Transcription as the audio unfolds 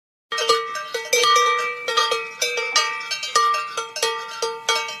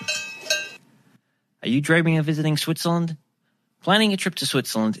Are you dreaming of visiting Switzerland? Planning a trip to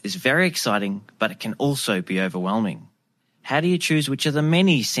Switzerland is very exciting, but it can also be overwhelming. How do you choose which of the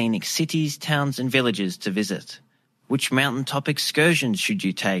many scenic cities, towns and villages to visit? Which mountaintop excursions should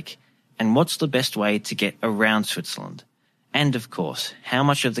you take? And what's the best way to get around Switzerland? And of course, how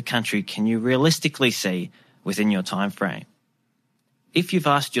much of the country can you realistically see within your time frame? If you've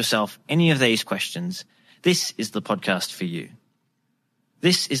asked yourself any of these questions, this is the podcast for you.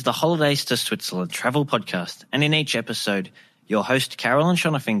 This is the Holidays to Switzerland travel podcast, and in each episode, your host Carolyn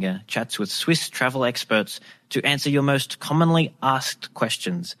Schonnefinger chats with Swiss travel experts to answer your most commonly asked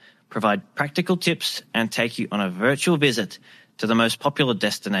questions, provide practical tips, and take you on a virtual visit to the most popular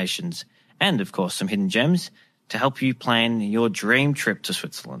destinations, and of course some hidden gems to help you plan your dream trip to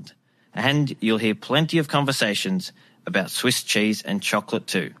Switzerland. And you'll hear plenty of conversations about Swiss cheese and chocolate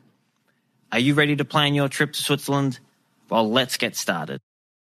too. Are you ready to plan your trip to Switzerland? Well, let's get started.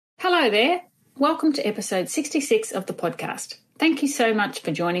 Hello there. Welcome to episode 66 of the podcast. Thank you so much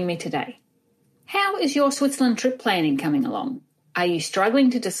for joining me today. How is your Switzerland trip planning coming along? Are you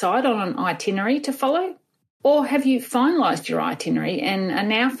struggling to decide on an itinerary to follow? Or have you finalised your itinerary and are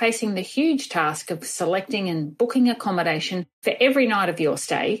now facing the huge task of selecting and booking accommodation for every night of your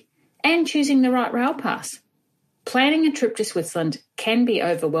stay and choosing the right rail pass? Planning a trip to Switzerland can be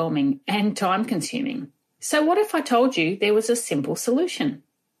overwhelming and time-consuming. So what if I told you there was a simple solution?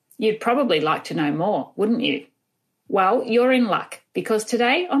 You'd probably like to know more, wouldn't you? Well, you're in luck, because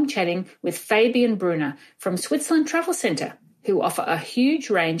today I'm chatting with Fabian Bryner from Switzerland Travel Centre, who offer a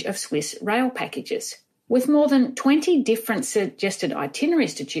huge range of Swiss rail packages. With more than 20 different suggested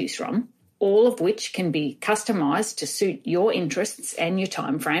itineraries to choose from, all of which can be customised to suit your interests and your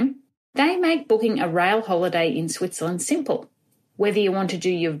time frame, they make booking a rail holiday in Switzerland simple. Whether you want to do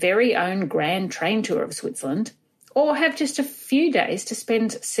your very own grand train tour of Switzerland, or have just a few days to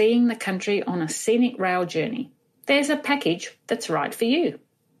spend seeing the country on a scenic rail journey, there's a package that's right for you.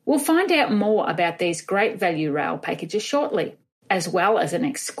 We'll find out more about these great value rail packages shortly, as well as an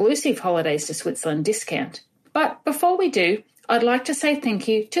exclusive Holidays to Switzerland discount. But before we do, I'd like to say thank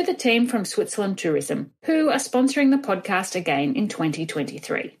you to the team from Switzerland Tourism, who are sponsoring the podcast again in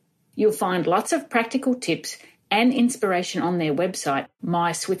 2023. You'll find lots of practical tips and inspiration on their website,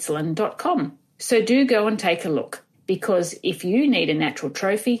 myswitzerland.com. So do go and take a look, because if you need a natural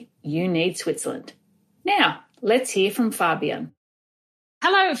trophy, you need Switzerland. Now, let's hear from Fabian.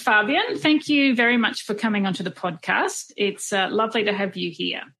 Hello, Fabian. Thank you very much for coming onto the podcast. It's lovely to have you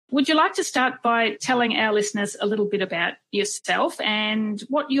here. Would you like to start by telling our listeners a little bit about yourself and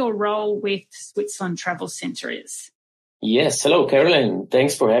what your role with Switzerland Travel Centre is? Yes. Hello, Caroline.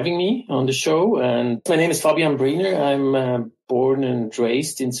 Thanks for having me on the show. And my name is Fabian Bryner. I'm born and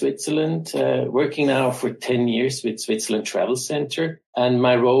raised in Switzerland, working now for 10 years with Switzerland Travel Centre. And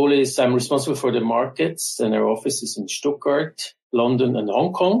my role is I'm responsible for the markets, and our office is in Stuttgart, London and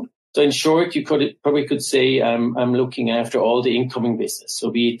Hong Kong. So in short, you probably could say I'm looking after all the incoming business.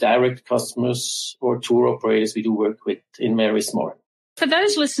 So be it direct customers or tour operators we do work with in Mary Smart. For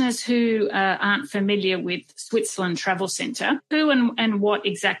those listeners who aren't familiar with Switzerland Travel Centre, who and what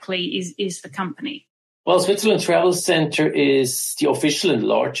exactly is the company? Well, Switzerland Travel Centre is the official and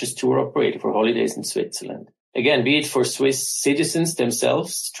largest tour operator for holidays in Switzerland. Again, be it for Swiss citizens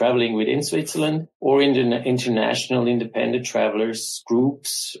themselves traveling within Switzerland or international independent travelers,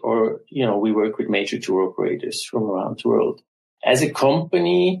 groups, or, we work with major tour operators from around the world. As a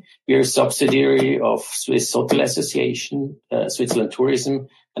company, we are a subsidiary of Swiss Hotel Association, Switzerland Tourism,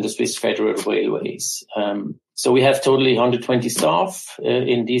 and the Swiss Federal Railways. So we have totally 120 staff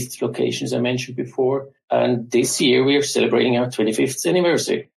in these locations I mentioned before. And this year we are celebrating our 25th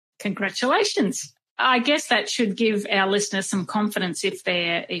anniversary. Congratulations. I guess that should give our listeners some confidence if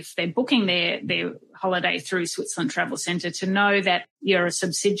they're booking their holiday through Switzerland Travel Centre to know that you're a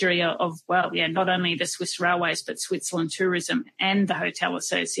subsidiary of, not only the Swiss Railways, but Switzerland Tourism and the Hotel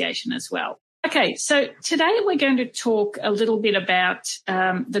Association as well. Okay, so today we're going to talk a little bit about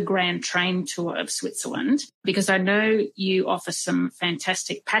the Grand Train Tour of Switzerland, because I know you offer some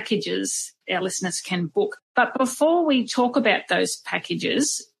fantastic packages our listeners can book. But before we talk about those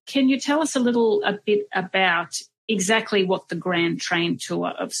packages, can you tell us a bit about exactly what the Grand Train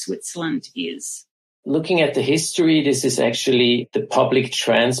Tour of Switzerland is? Looking at the history, this is actually the public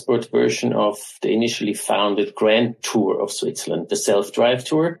transport version of the initially founded Grand Tour of Switzerland, the self-drive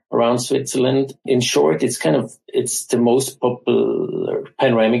tour around Switzerland. In short, it's the most popular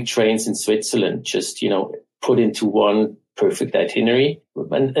panoramic trains in Switzerland, just, put into one perfect itinerary.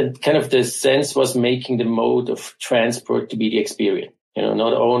 And kind of the sense was making the mode of transport to be the experience.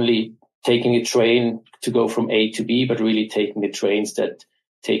 Not only taking a train to go from A to B, but really taking the trains that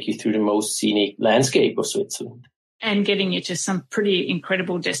take you through the most scenic landscape of Switzerland. And getting you to some pretty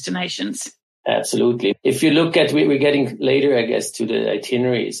incredible destinations. Absolutely. If you look at, we're getting later, I guess, to the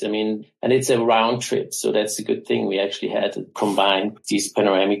itineraries. I mean, and it's a round trip. So that's a good thing. We actually had to combine these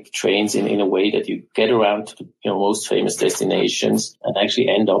panoramic trains in a way that you get around to the most famous destinations and actually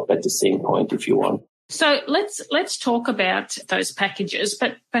end up at the same point if you want. So let's talk about those packages,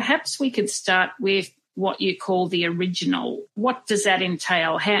 but perhaps we could start with what you call the original. What does that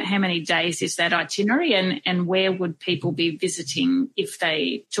entail? How many days is that itinerary, and where would people be visiting if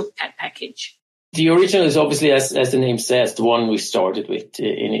they took that package? The original is obviously, as the name says, the one we started with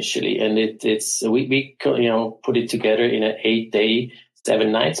initially, and we put it together in an 8-day,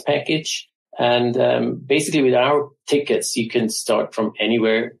 7 nights package. And basically, with our tickets, you can start from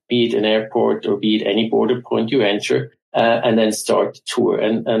anywhere, be it an airport or be it any border point you enter. And then start the tour.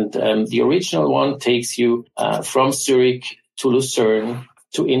 And the original one takes you from Zurich to Lucerne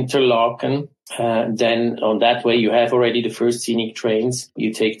to Interlaken. Then on that way, you have already the first scenic trains.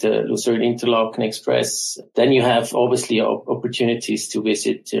 You take the Lucerne-Interlaken Express. Then you have obviously opportunities to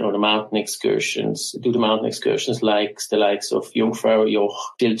visit, the mountain excursions, like the likes of Jungfrau, Joch,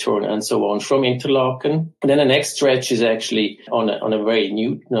 Schilthorn, and so on from Interlaken. And then the next stretch is actually on a very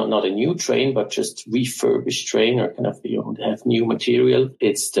new, not a new train, but just refurbished train, or kind of, they have new material.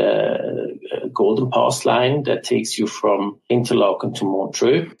 It's the Golden Pass line that takes you from Interlaken to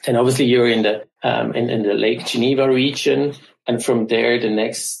Montreux. And obviously you're in the Lake Geneva region. And from there, the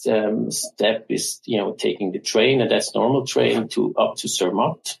next step is, taking the train, and that's normal train up to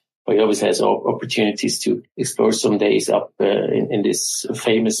Zermatt. But he always has opportunities to explore some days up in this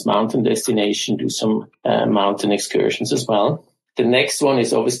famous mountain destination, do some mountain excursions as well. The next one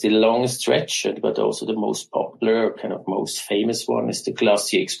is obviously the longest stretch, but also the most popular, kind of most famous one is the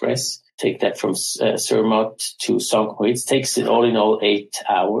Glacier Express. Take that from Zermatt to St. Moritz. Takes it all in all 8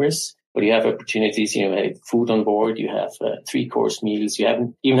 hours. But you have opportunities, you have food on board, you have 3-course meals,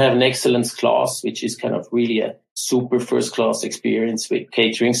 you even have an excellence class, which is kind of really a super first class experience with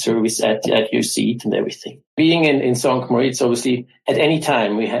catering service at your seat and everything. Being in St. Moritz, obviously, at any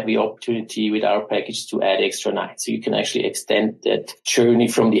time we have the opportunity with our package to add extra nights. So you can actually extend that journey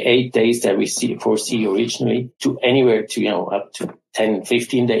from the 8 days that we foresee originally to anywhere to, up to 10,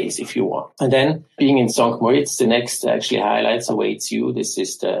 15 days if you want. And then being in St. Moritz, the next actually highlights awaits you. This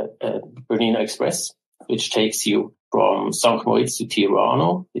is the Bernina Express, which takes you from St. Moritz to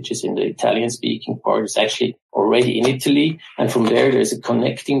Tirano, which is in the Italian-speaking part. It's actually already in Italy. And from there's a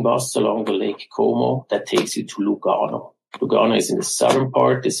connecting bus along the Lake Como that takes you to Lugano. Lugano is in the southern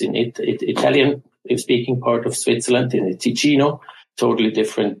part. It's in Italian-speaking part of Switzerland, in the Ticino. Totally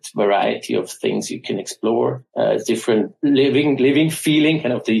different variety of things you can explore, different living feeling,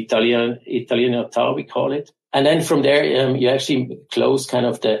 kind of the Italianità, we call it. And then from there, you actually close kind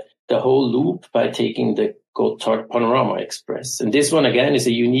of the whole loop by taking the Gotthard Panorama Express. And this one, again, is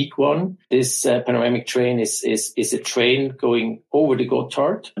a unique one. This panoramic train is a train going over the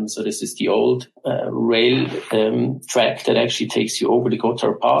Gotthard. And so this is the old rail track that actually takes you over the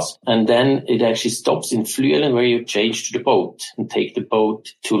Gotthard Pass. And then it actually stops in Flüelen, where you change to the boat and take the boat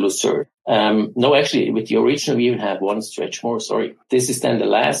to Lucerne. No, actually, with the original, we even have one stretch more. Sorry. This is then the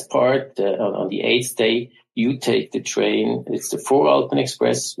last part. On the 8th day, you take the train. It's the Voralpen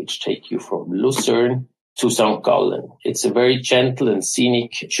Express, which take you from Lucerne to St. Gallen. It's a very gentle and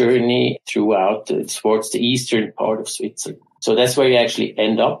scenic journey throughout towards the eastern part of Switzerland. So that's where you actually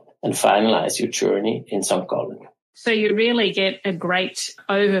end up and finalize your journey in St. Gallen. So you really get a great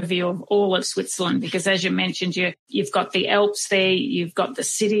overview of all of Switzerland, because as you mentioned, you've got the Alps there, you've got the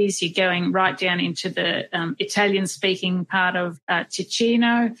cities, you're going right down into the Italian-speaking part of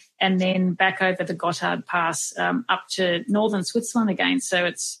Ticino, and then back over the Gotthard Pass up to northern Switzerland again. So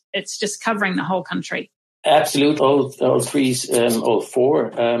it's just covering the whole country. Absolutely. All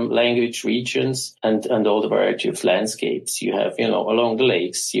four language regions and all the variety of landscapes you have, along the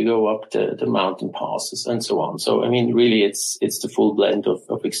lakes, you go up the mountain passes and so on. So, I mean, really it's the full blend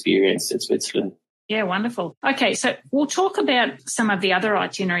of experience in Switzerland. Yeah, wonderful. Okay, so we'll talk about some of the other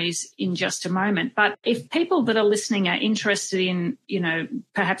itineraries in just a moment. But if people that are listening are interested in,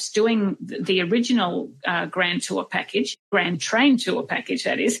 perhaps doing the original Grand Train Tour package,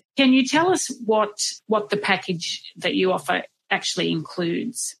 that is, can you tell us what the package that you offer actually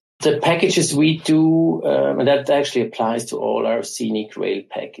includes? The packages we do, and that actually applies to all our scenic rail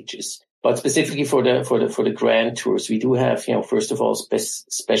packages. But specifically for the grand tours, we do have, first of all,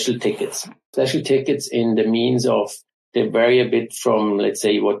 special tickets. Special tickets in the means of they vary a bit from, let's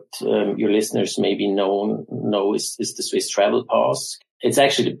say, what your listeners maybe know is the Swiss Travel Pass. it's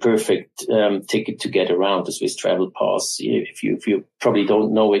actually the perfect ticket to get around the Swiss Travel Pass. If you probably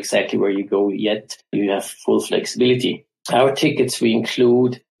don't know exactly where you go yet, you have full flexibility. Our tickets we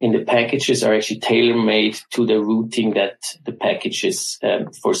include in the packages are actually tailor-made to the routing that the packages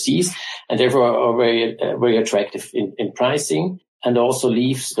foresees, and therefore are very attractive in pricing, and also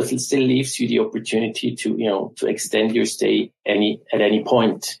still leaves you the opportunity to extend your stay at any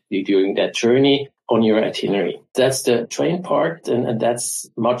point during that journey on your itinerary. That's the train part, and that's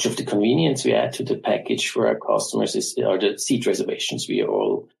much of the convenience we add to the package for our customers are the seat reservations we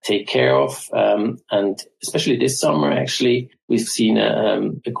all take care of. And especially this summer, actually, we've seen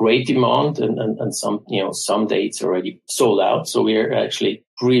a great demand and some dates already sold out. So we're actually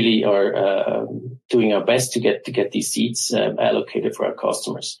really are doing our best to get these seats allocated for our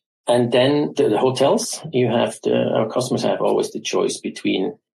customers. And then the hotels, our customers have always the choice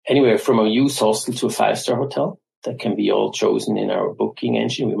between anywhere from a youth hostel to a 5-star hotel. That can be all chosen in our booking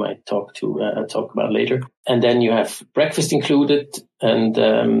engine. We might talk about later. And then you have breakfast included, and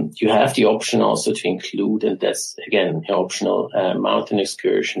you have the option also to include, and that's again optional, mountain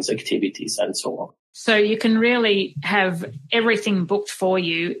excursions, activities, and so on. So you can really have everything booked for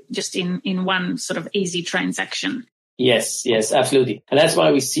you just in one sort of easy transaction. Yes, absolutely. And that's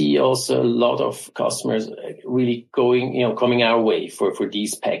why we see also a lot of customers really coming our way for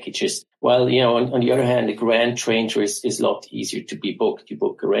these packages. While, on the other hand, the Grand Train Tour is a lot easier to be booked. You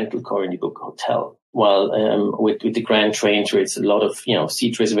book a rental car and you book a hotel. While with the Grand Train Tour, it's a lot of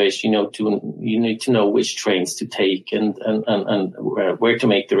seat reservation. You need to know which trains to take and where to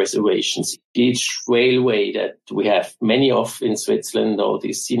make the reservations. Each railway that we have many of in Switzerland, all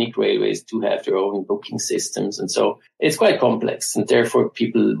these scenic railways do have their own booking systems, and so it's quite complex. And therefore,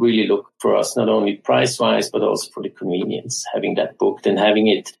 people really look for us not only price-wise but also for the convenience, having that booked and having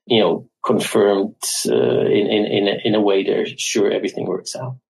it confirmed in a way they're sure everything works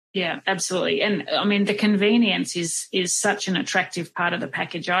out. Yeah, absolutely. And I mean, the convenience is such an attractive part of the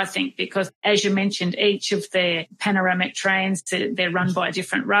package, I think, because as you mentioned, each of the panoramic trains, they're run by a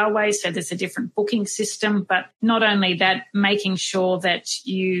different railway. So there's a different booking system. But not only that, making sure that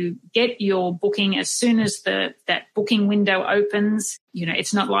you get your booking as soon as that booking window opens.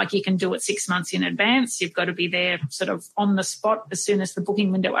 It's not like you can do it 6 months in advance. You've got to be there sort of on the spot as soon as the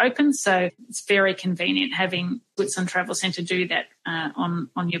booking window opens. So it's very convenient having Switzerland Travel Centre do that on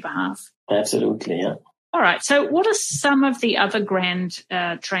your behalf. Absolutely, yeah. All right. So what are some of the other grand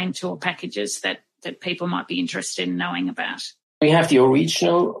train tour packages that people might be interested in knowing about? We have the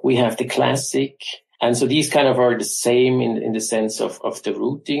original, we have the classic. And so these kind of are the same in the sense of the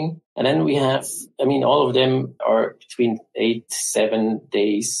routing. And then we have, all of them are between 8-7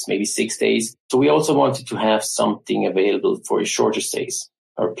 days, maybe 6 days. So we also wanted to have something available for shorter stays,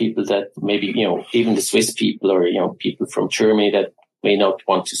 or people that maybe, even the Swiss people or, people from Germany that may not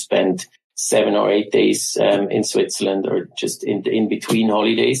want to spend 7 or 8 days in Switzerland or just in between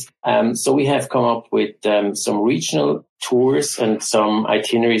holidays. So we have come up with some regional tours and some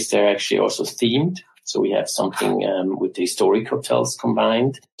itineraries that are actually also themed. So we have something with the historic hotels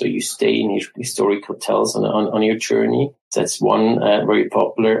combined. So you stay in historic hotels on your journey. That's one very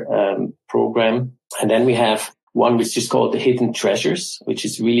popular program. And then we have one which is called the Hidden Treasures, which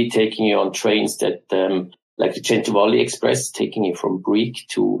is really taking you on trains that like the Centro-Valli Express, taking you from Brieg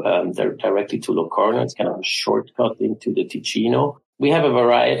to directly to Locarno. It's kind of a shortcut into the Ticino. We have a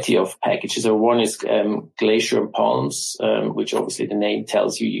variety of packages. So one is Glacier and Palms, which obviously the name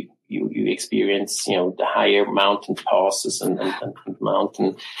tells you experience, the higher mountain passes and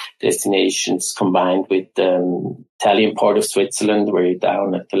mountain destinations combined with Italian part of Switzerland, where you're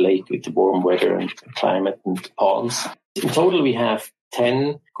down at the lake with the warm weather and the climate and the palms. In total, we have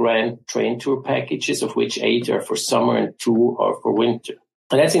 10 grand train tour packages, of which 8 are for summer and 2 are for winter.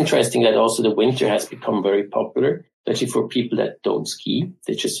 And that's interesting that also the winter has become very popular, especially for people that don't ski.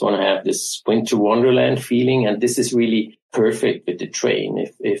 They just want to have this winter wonderland feeling. And this is really perfect with the train.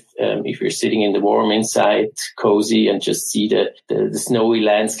 If you're sitting in the warm inside, cozy, and just see the snowy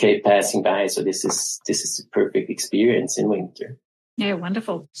landscape passing by. So this is a perfect experience in winter. Yeah,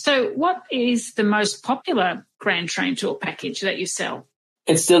 wonderful. So what is the most popular grand train tour package that you sell?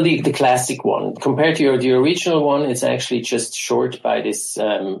 It's still the classic one. Compared to the original one, it's actually just short by this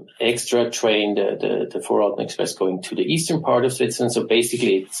extra train, the Voralpen Express going to the eastern part of Switzerland. So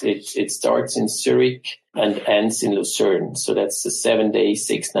basically it starts in Zurich and ends in Lucerne. So that's a 7-day,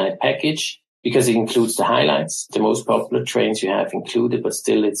 6-night package because it includes the highlights, the most popular trains you have included, but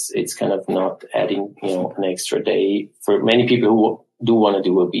still it's kind of not adding, an extra day for many people who do want to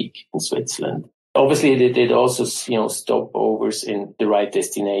do a week in Switzerland. Obviously, they did also, stopovers in the right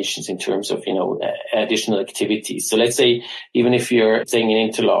destinations in terms of, additional activities. So let's say, even if you're staying in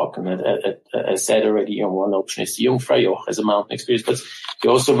Interlaken, as I said already, one option is the Jungfraujoch as a mountain experience, but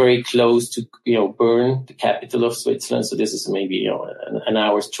you're also very close to, Bern, the capital of Switzerland. So this is maybe, an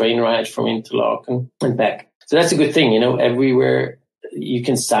hour's train ride from Interlaken and back. So that's a good thing, everywhere you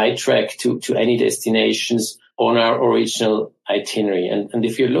can sidetrack to any destinations on our original itinerary. And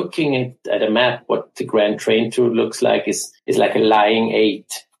if you're looking at a map, what the Grand Train Tour looks like is like a lying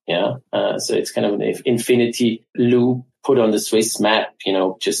 8. Yeah. So it's kind of an infinity loop put on the Swiss map,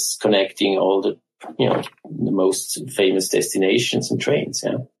 just connecting all the most famous destinations and trains.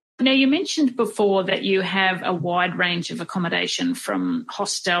 Yeah. Now, you mentioned before that you have a wide range of accommodation from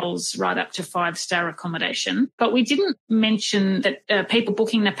hostels right up to 5-star accommodation, but we didn't mention that people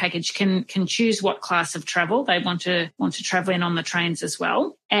booking the package can choose what class of travel they want to travel in on the trains as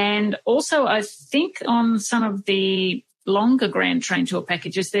well. And also, I think on some of the longer Grand Train Tour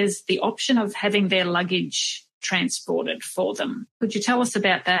packages, there's the option of having their luggage transported for them. Could you tell us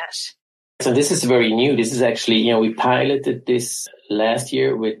about that? So this is very new. This is actually, we piloted this last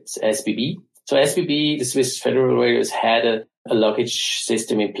year with SBB. So SBB, the Swiss Federal Railways, had a luggage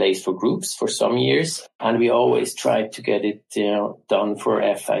system in place for groups for some years, and we always tried to get it, done for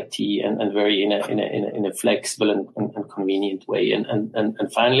FIT and very in a flexible and convenient way.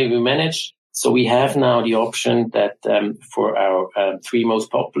 And finally we managed. So we have now the option that for our 3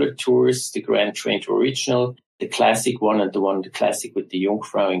 most popular tours, the Grand Train Tour Original, the classic one, and the classic with the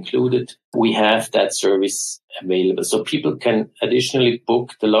Jungfrau included, we have that service available. So people can additionally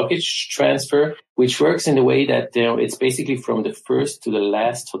book the luggage transfer, which works in the way that, it's basically from the first to the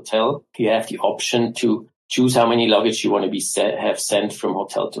last hotel. You have the option to choose how many luggage you want to have sent from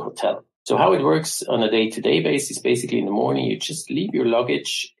hotel to hotel. So how it works on a day-to-day basis, basically in the morning, you just leave your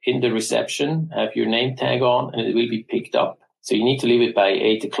luggage in the reception, have your name tag on, and it will be picked up. So you need to leave it by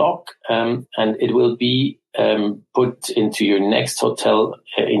 8 o'clock, and it will be put into your next hotel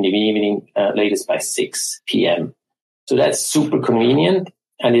in the evening, latest by 6 p.m. So that's super convenient,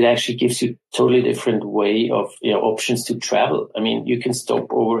 and it actually gives you a totally different way of options to travel. I mean, you can stop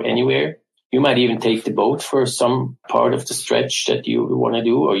over anywhere. You might even take the boat for some part of the stretch that you want to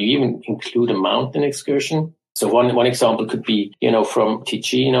do, or you even include a mountain excursion. So one example could be, from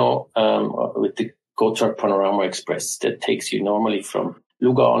Ticino with the Gotthard Panorama Express that takes you normally from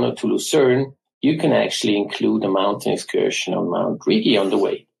Lugano to Lucerne. You can actually include a mountain excursion on Mount Rigi on the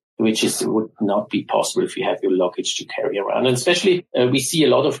way, which would not be possible if you have your luggage to carry around. And especially, we see a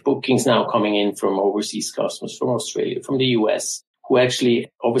lot of bookings now coming in from overseas customers, from Australia, from the US, who actually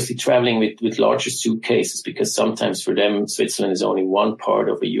obviously traveling with larger suitcases, because sometimes for them, Switzerland is only one part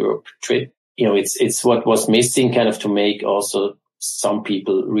of a Europe trip. It's what was missing kind of to make also some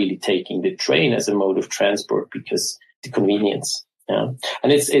people really taking the train as a mode of transport, because the convenience. Yeah.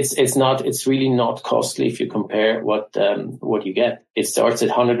 And it's really not costly if you compare what you get. It starts at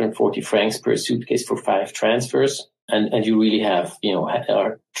 140 francs per suitcase for 5 transfers. And you really have,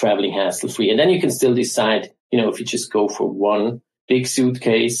 are traveling hassle free. And then you can still decide, if you just go for one big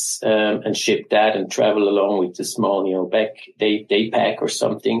suitcase, and ship that and travel along with the small, day pack or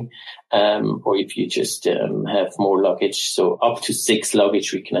something. Or if you just, have more luggage. So up to 6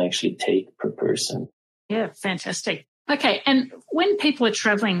 luggage we can actually take per person. Yeah, fantastic. Okay, and when people are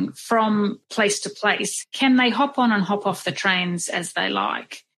travelling from place to place, can they hop on and hop off the trains as they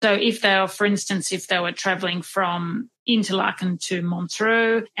like? So if they were travelling from Interlaken to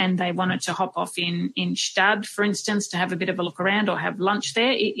Montreux and they wanted to hop off in Stade, for instance, to have a bit of a look around or have lunch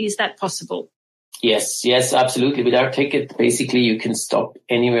there, is that possible? Yes, absolutely. With our ticket, basically you can stop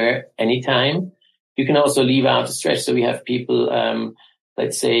anywhere, anytime. You can also leave out a stretch. So we have people,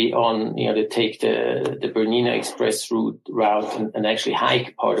 let's say they take the Bernina Express route and actually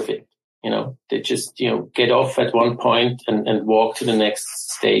hike part of it. They just, get off at one point and walk to the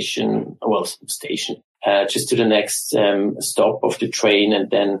next station, just to the next stop of the train, and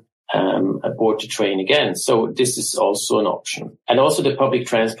then aboard the train again. So this is also an option. And also the public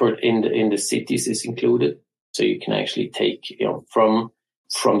transport in the cities is included. So you can actually take,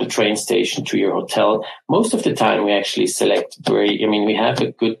 from the train station to your hotel. Most of the time we actually select we have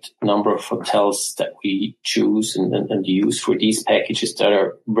a good number of hotels that we choose and use for these packages that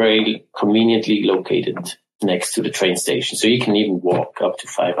are very conveniently located next to the train station. So you can even walk up to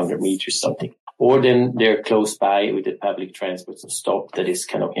 500 meters something. Or then they're close by with the public transport stop that is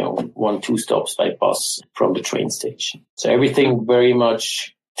kind of, 1-2 stops by bus from the train station. So everything very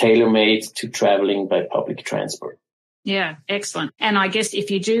much tailor-made to traveling by public transport. Yeah, excellent. And I guess if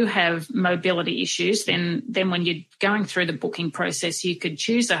you do have mobility issues, then when you're going through the booking process, you could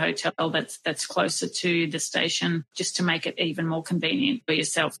choose a hotel that's closer to the station just to make it even more convenient for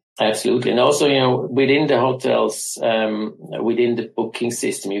yourself. Absolutely. And also, within the hotels, within the booking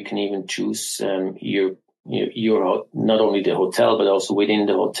system, you can even choose your not only the hotel, but also within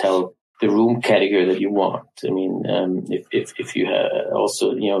the hotel, the room category that you want. I mean, if you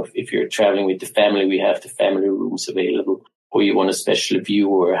also, if you're traveling with the family, we have the family rooms available, or you want a special view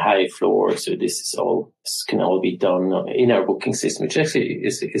or a high floor. So this can all be done in our booking system, which actually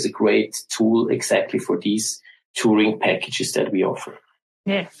is a great tool exactly for these touring packages that we offer.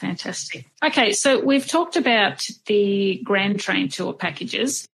 Yeah, fantastic. Okay, so we've talked about the Grand Train Tour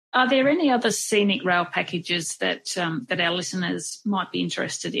packages. Are there any other scenic rail packages that our listeners might be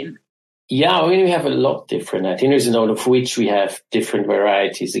interested in? Yeah, we have a lot different itineraries, and out of which we have different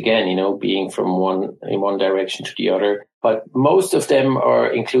varieties. Again, being from in one direction to the other. But most of them are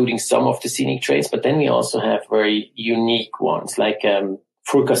including some of the scenic trains. But then we also have very unique ones, like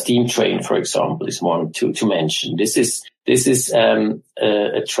Furka steam train, for example, is one to mention. This is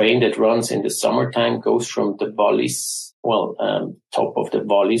a train that runs in the summertime, goes from the Wallis, top of the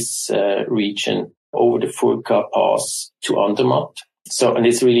Wallis region over the Furka Pass to Andermatt. So, and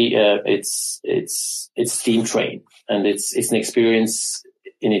it's really, it's steam train, and it's an experience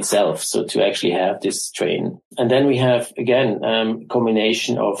in itself. So to actually have this train. And then we have, again,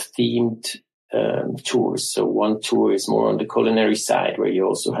 combination of themed, tours. So one tour is more on the culinary side, where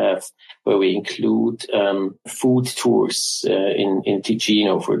we include, food tours, in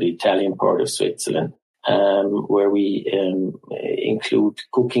Ticino for the Italian part of Switzerland. Where we include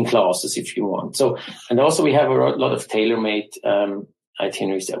cooking classes if you want. So, and also we have a lot of tailor-made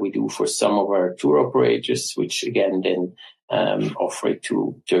itineraries that we do for some of our tour operators, which again then offer it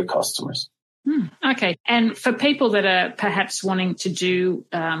to their customers. Okay. And for people that are perhaps wanting to do,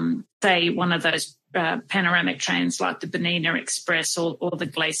 say, one of those panoramic trains like the Bernina Express or the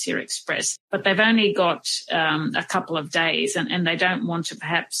Glacier Express, but they've only got a couple of days and they don't want to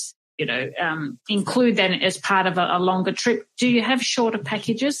perhaps include that as part of a longer trip. Do you have shorter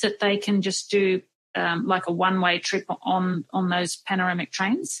packages that they can just do like a one-way trip on those panoramic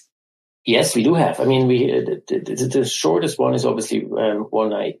trains? Yes, we do have. I mean, the shortest one is obviously 1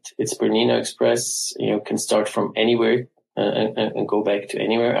 night. It's Bernina Express. Can start from anywhere and go back to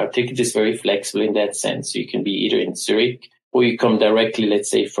anywhere. Our ticket is very flexible in that sense. So you can be either in Zurich or you come directly,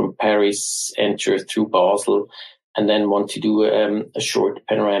 let's say, from Paris, enter through Basel, and then want to do a short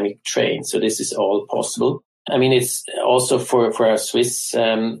panoramic train. So this is all possible. I mean, it's also for our Swiss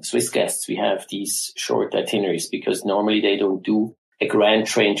guests, we have these short itineraries because normally they don't do a grand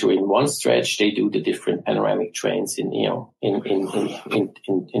train tour in one stretch. They do the different panoramic trains in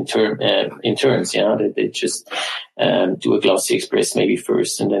turns. They just do a Glacier Express maybe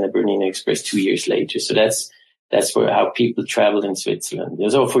first and then a Bernina Express 2 years later. So that's how people travel in Switzerland.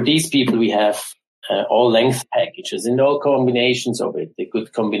 So for these people, we have all length packages and all combinations of it. The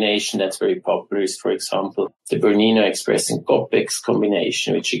good combination that's very popular is, for example, the Bernina Express and Copex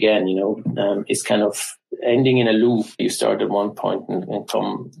combination, which again, is kind of ending in a loop. You start at one point and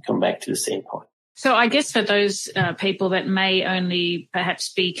come back to the same point. So I guess for those people that may only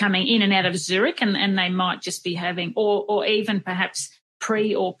perhaps be coming in and out of Zurich and they might just be having, or even perhaps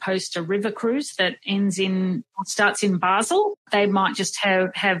pre or post a river cruise that starts in Basel, they might just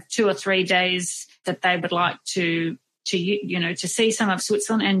have 2 or 3 days that they would like to see some of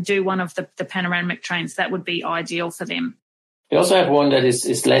Switzerland and do one of the panoramic trains. That would be ideal for them. We also have one that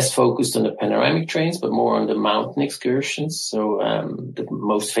is less focused on the panoramic trains, but more on the mountain excursions. So the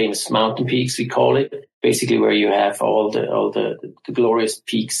most famous mountain peaks, we call it, basically where you have all the glorious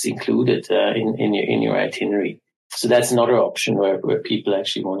peaks included in your itinerary. So that's another option where people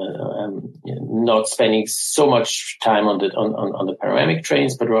actually want to not spending so much time on the panoramic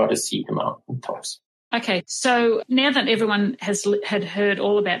trains, but rather see the mountain tops. Okay, so now that everyone had heard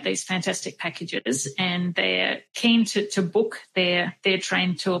all about these fantastic packages and they're keen to book their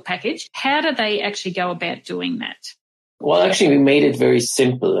train tour package, how do they actually go about doing that? Well, actually, we made it very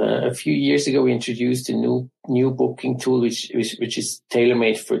simple. A few years ago, we introduced a new booking tool, which is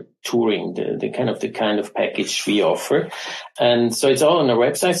tailor-made for touring, the kind of package we offer. And so it's all on our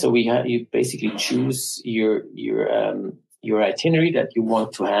website. So you basically choose your itinerary that you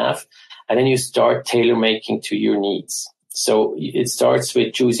want to have, and then you start tailor-making to your needs. So it starts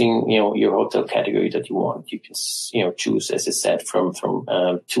with choosing, your hotel category that you want. You can, choose, as I said, from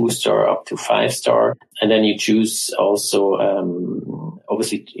 2-star up to 5-star. And then you choose also,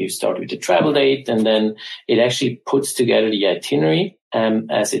 obviously you start with the travel date, and then it actually puts together the itinerary,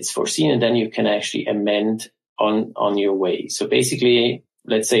 as it's foreseen. And then you can actually amend on your way. So basically,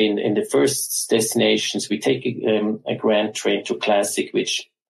 let's say in the first destinations, we take a Grand Train to Classic, which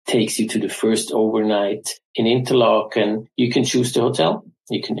takes you to the first overnight in Interlaken. You can choose the hotel.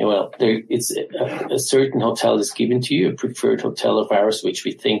 You can, it's a certain hotel is given to you, a preferred hotel of ours, which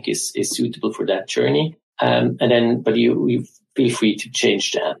we think is suitable for that journey. But you feel free to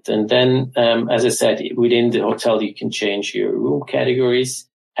change that. And then, as I said, within the hotel, you can change your room categories.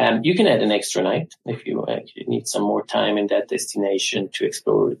 You can add an extra night if you need some more time in that destination to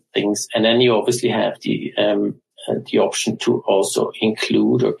explore things. And then you obviously have the option to also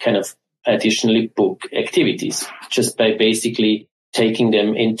include or kind of additionally book activities just by basically taking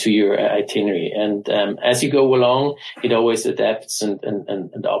them into your itinerary. And as you go along, it always adapts and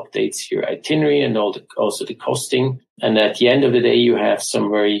updates your itinerary and also the costing. And at the end of the day, you have some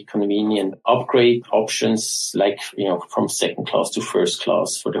very convenient upgrade options, like, from second class to first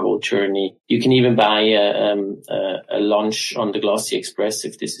class for the whole journey. You can even buy a lunch on the Glacier Express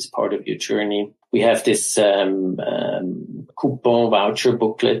if this is part of your journey. We have this coupon voucher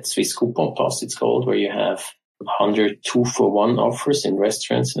booklet, Swiss Coupon Plus it's called, where you have 100 2-for-1 offers in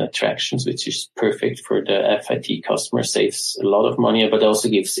restaurants and attractions, which is perfect for the FIT customer, saves a lot of money, but also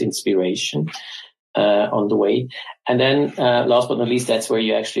gives inspiration on the way. And then last but not least, that's where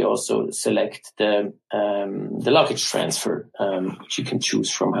you actually also select the luggage transfer, which you can choose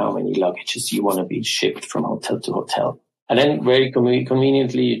from how many luggages you want to be shipped from hotel to hotel. And then very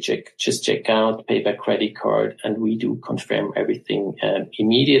conveniently, you just check out, pay by credit card, and we do confirm everything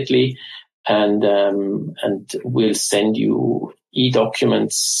immediately. And we'll send you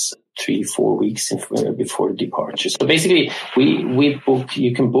e-documents 3-4 weeks before departure. So basically,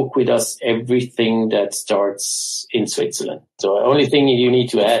 you can book with us everything that starts in Switzerland. So the only thing you need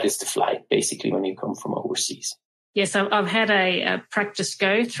to add is the flight, basically, when you come from overseas. Yes, I've had a practice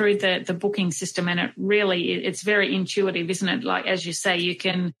go through the booking system, and it's very intuitive, isn't it? Like, as you say, you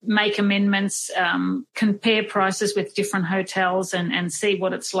can make amendments, compare prices with different hotels and see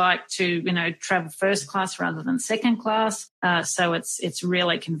what it's like to, travel first class rather than second class. So it's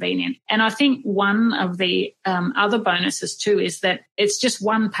really convenient. And I think one of the other bonuses too is that it's just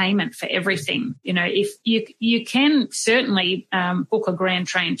one payment for everything. If you can certainly book a Grand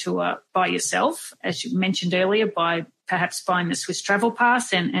Train tour by yourself, as you mentioned earlier, by perhaps buying the Swiss Travel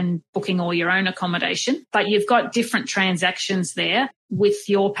Pass and booking all your own accommodation. But you've got different transactions there with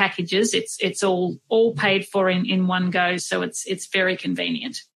your packages. It's all paid for in one go, so it's very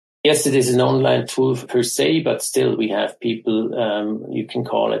convenient. Yes, it is an online tool per se, but still we have people you can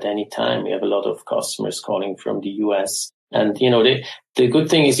call at any time. We have a lot of customers calling from the US. And, the good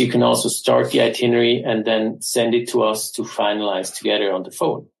thing is you can also start the itinerary and then send it to us to finalize together on the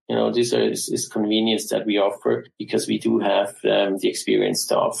phone. This is convenience that we offer because we do have the experienced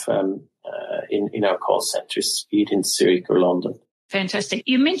staff in our call centers, be it in Zurich or London. Fantastic.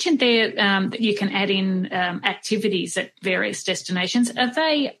 You mentioned there that you can add in activities at various destinations. Are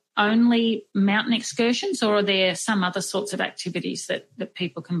they only mountain excursions, or are there some other sorts of activities that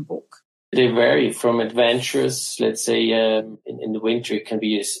people can book? They vary from adventurous, let's say, in the winter, it can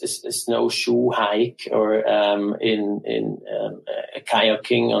be a snowshoe hike or in a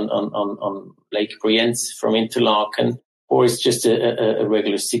kayaking on Lake Brienz from Interlaken, or it's just a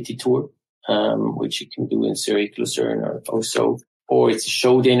regular city tour, which you can do in Zurich, Lucerne or so. Or it's a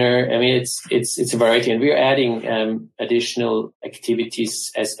show dinner. I mean, it's a variety, and we're adding additional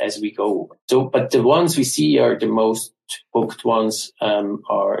activities as we go. So, but the ones we see are the most booked ones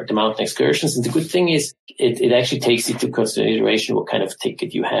are the mountain excursions. And the good thing is it actually takes into consideration what kind of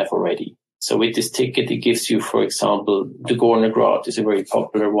ticket you have already. So with this ticket, it gives you, for example, the Gornergrat is a very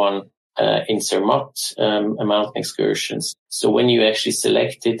popular one in Zermatt, a mountain excursions. So when you actually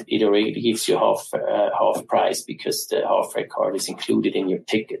select it, it already gives you half price because the half rate card is included in your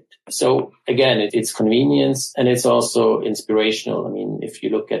ticket. So again, it's convenience and it's also inspirational. I mean, if you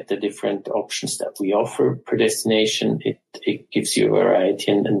look at the different options that we offer per destination, it gives you a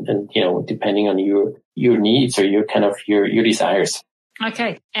variety and depending on your needs or your desires.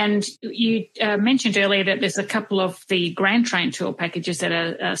 Okay. And you mentioned earlier that there's a couple of the Grand Train tour packages that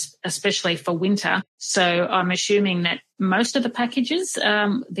are especially for winter. So I'm assuming that most of the packages,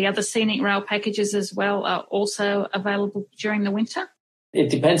 the other Scenic Rail packages as well, are also available during the winter? It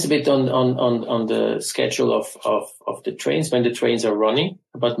depends a bit on the schedule of the trains, when the trains are running.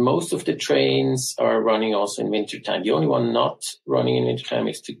 But most of the trains are running also in wintertime. The only one not running in wintertime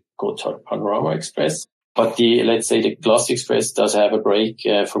is the Gotthard Panorama Express. But let's say the Glacier Express does have a break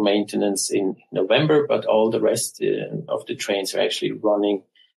for maintenance in November, but all the rest of the trains are actually running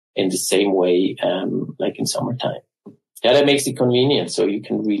in the same way, like in summertime. Yeah, that makes it convenient. So you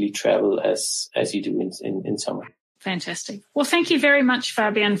can really travel as you do in summer. Fantastic. Well, thank you very much,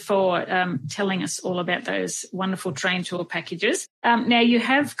 Fabian, for telling us all about those wonderful train tour packages. Now, you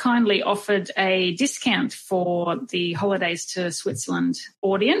have kindly offered a discount for the Holidays to Switzerland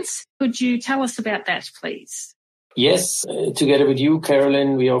audience. Could you tell us about that, please? Yes, together with you,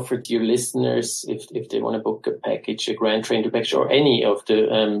 Carolyn, we offered your listeners, if they want to book a package, a Grand Train Tour package, or any of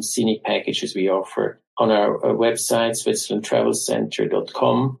the Scenic packages we offer on our website,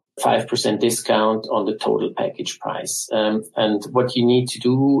 switzerlandtravelcenter.com, 5% discount on the total package price. And what you need to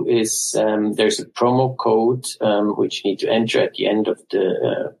do is there's a promo code which you need to enter at the end of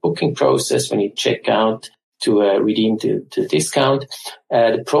the booking process when you check out to redeem the discount.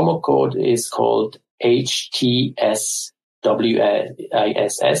 The promo code is called HTSWISS.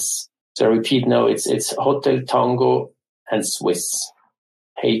 So I repeat now, it's Hotel Tango and Swiss.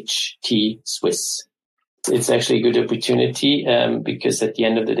 HT Swiss. It's actually a good opportunity because at the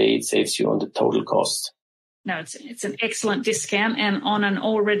end of the day, it saves you on the total cost. No, it's an excellent discount and on an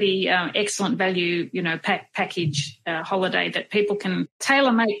already excellent value, package holiday that people can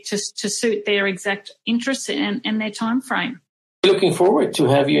tailor-make to suit their exact interests and their time frame. Looking forward to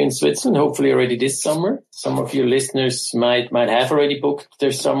have you in Switzerland, hopefully already this summer. Some of your listeners might have already booked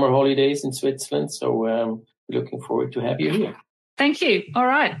their summer holidays in Switzerland. So looking forward to have you here. Thank you. All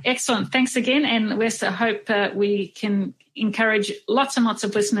right. Excellent. Thanks again. And we hope we can encourage lots and lots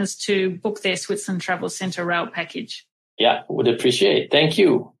of listeners to book their Switzerland Travel Centre rail package. Yeah, would appreciate it. Thank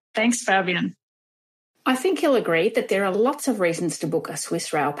you. Thanks, Fabian. I think you'll agree that there are lots of reasons to book a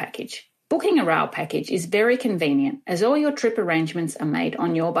Swiss rail package. Booking a rail package is very convenient as all your trip arrangements are made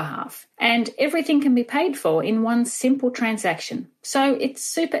on your behalf and everything can be paid for in one simple transaction. So it's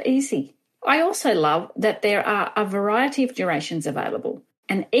super easy. I also love that there are a variety of durations available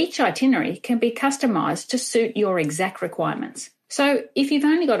and each itinerary can be customised to suit your exact requirements. So if you've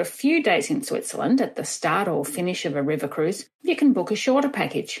only got a few days in Switzerland at the start or finish of a river cruise, you can book a shorter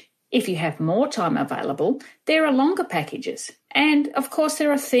package. If you have more time available, there are longer packages. And of course,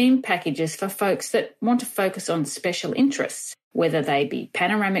 there are themed packages for folks that want to focus on special interests, whether they be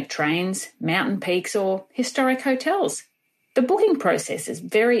panoramic trains, mountain peaks, or historic hotels. The booking process is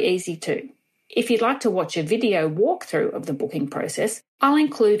very easy too. If you'd like to watch a video walkthrough of the booking process, I'll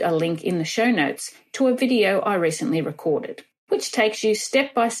include a link in the show notes to a video I recently recorded, which takes you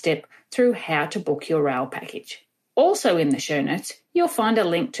step by step through how to book your rail package. Also in the show notes, you'll find a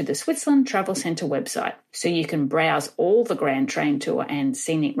link to the Switzerland Travel Centre website, so you can browse all the Grand Train Tour and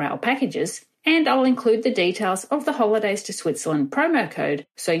Scenic Rail packages, and I'll include the details of the Holidays to Switzerland promo code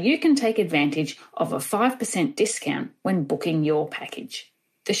so you can take advantage of a 5% discount when booking your package.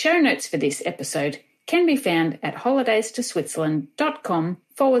 The show notes for this episode can be found at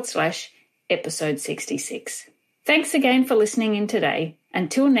holidaystoswitzerland.com/episode 66. Thanks again for listening in today.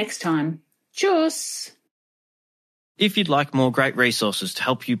 Until next time, tschüss! If you'd like more great resources to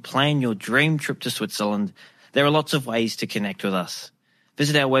help you plan your dream trip to Switzerland, there are lots of ways to connect with us.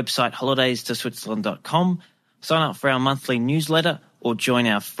 Visit our website holidaystoswitzerland.com, sign up for our monthly newsletter, or join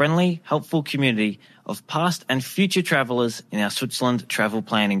our friendly, helpful community of past and future travellers in our Switzerland travel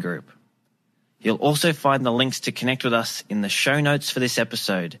planning group. You'll also find the links to connect with us in the show notes for this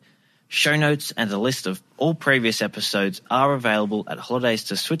episode. Show notes and a list of all previous episodes are available at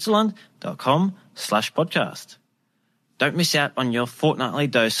holidaystoswitzerland.com/podcast. Don't miss out on your fortnightly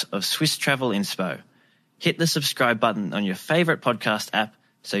dose of Swiss travel inspo. Hit the subscribe button on your favourite podcast app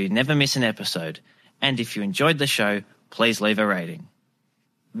so you never miss an episode. And if you enjoyed the show, please leave a rating.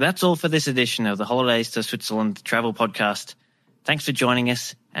 That's all for this edition of the Holidays to Switzerland Travel Podcast. Thanks for joining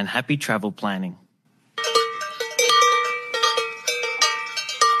us and happy travel planning.